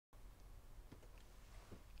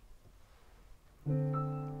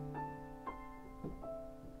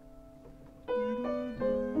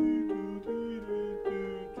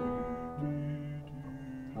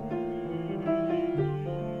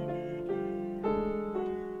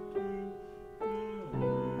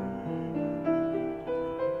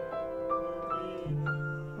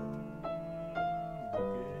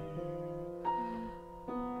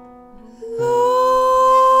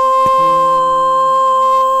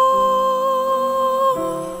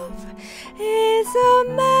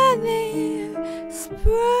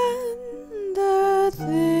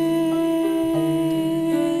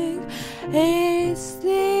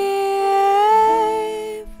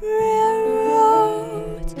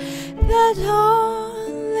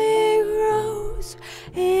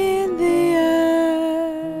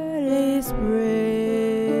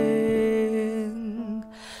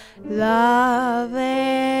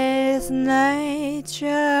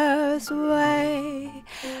nature's way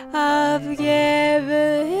of giving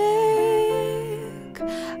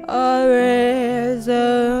a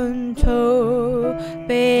reason to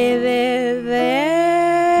be living,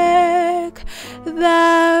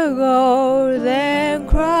 the golden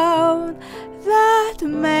crown that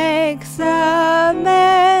makes a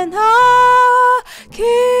man a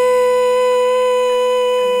king.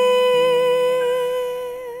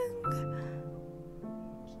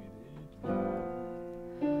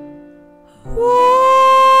 Once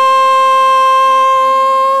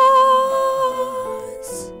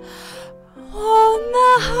on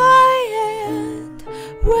the high and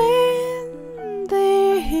windy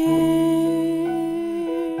hill,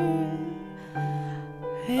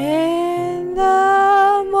 in the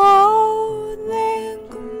morning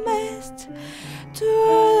mist,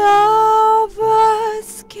 two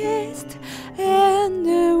lovers kissed, and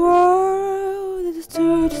the world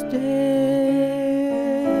stood still.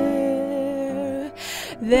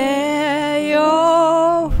 There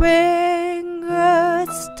your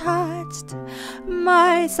fingers touched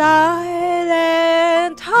my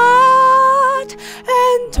silent heart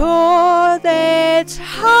and told it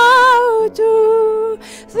how to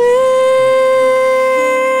think.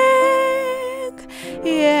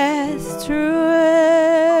 Yes, true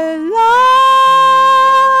love's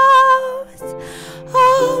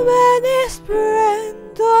how many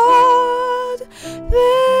splendid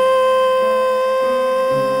thing.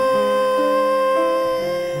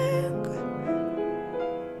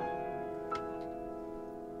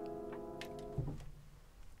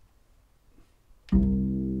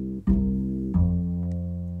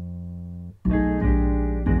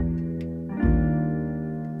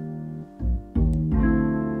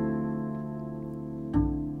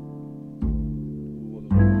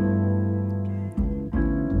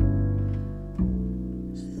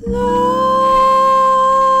 Love,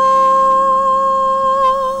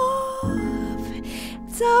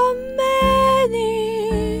 so many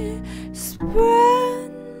splendid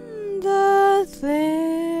things.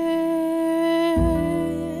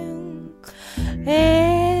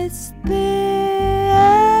 It's the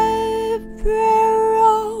April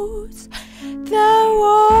rose, the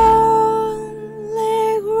only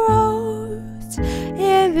grows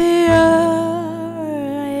in the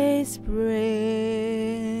early spring.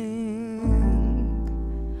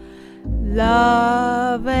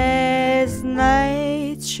 Love is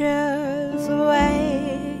nature's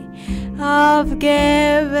way of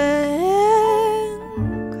giving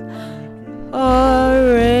a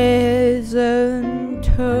reason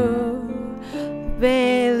to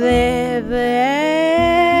be living,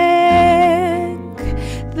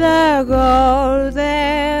 the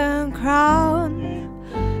golden crown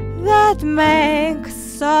that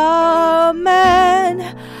makes a man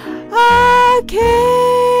a king.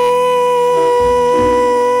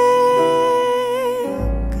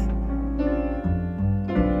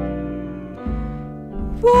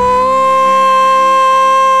 Was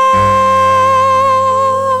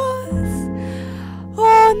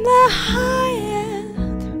on the high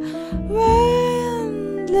and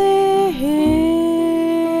windy hill,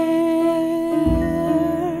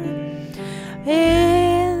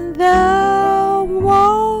 in the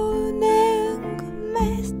morning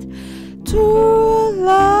mist, two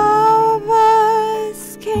lovers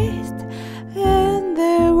kissed, and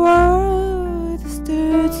the world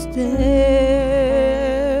stood still.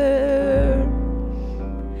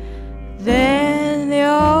 Then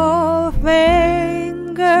your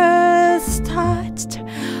fingers touched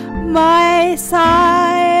my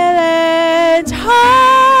silent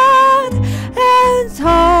heart and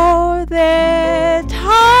told it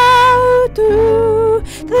how to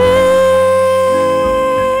think.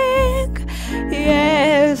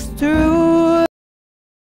 Yes, true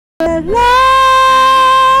love's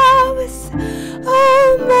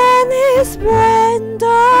how many splendid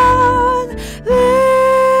things.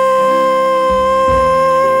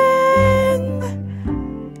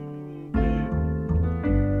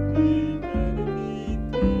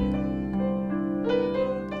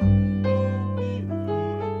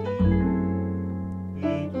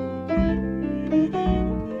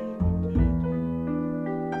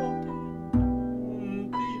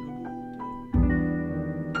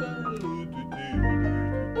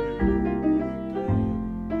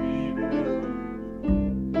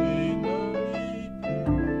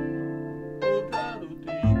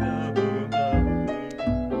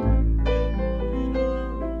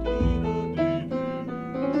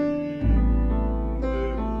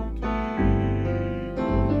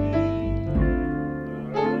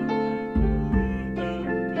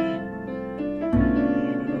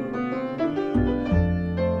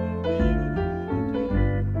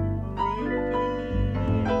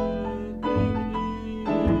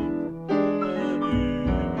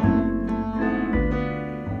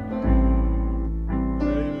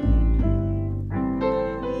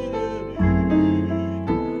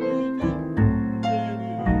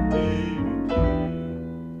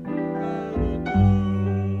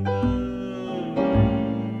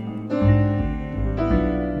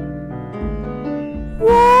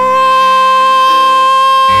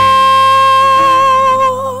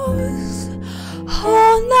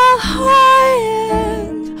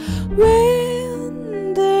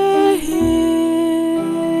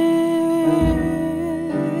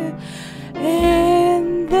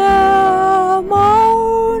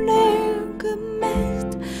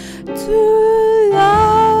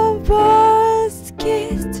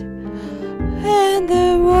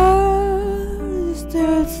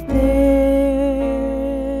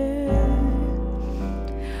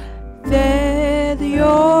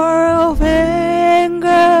 Your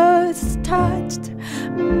fingers touched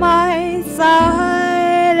my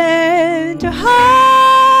silent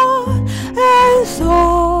heart and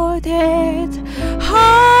sorted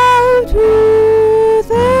how to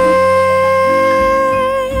think.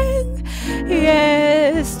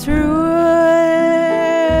 Yes, true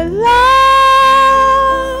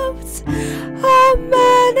love's a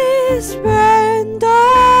many splendid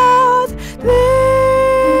thing.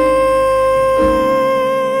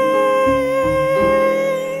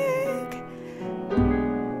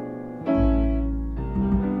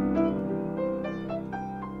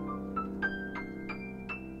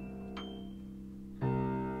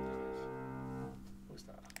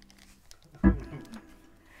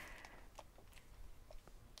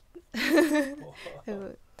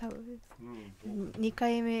多分2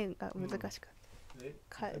回目が難しかっ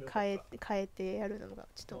た。変えてやるのが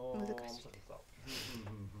ちょっと難しいです。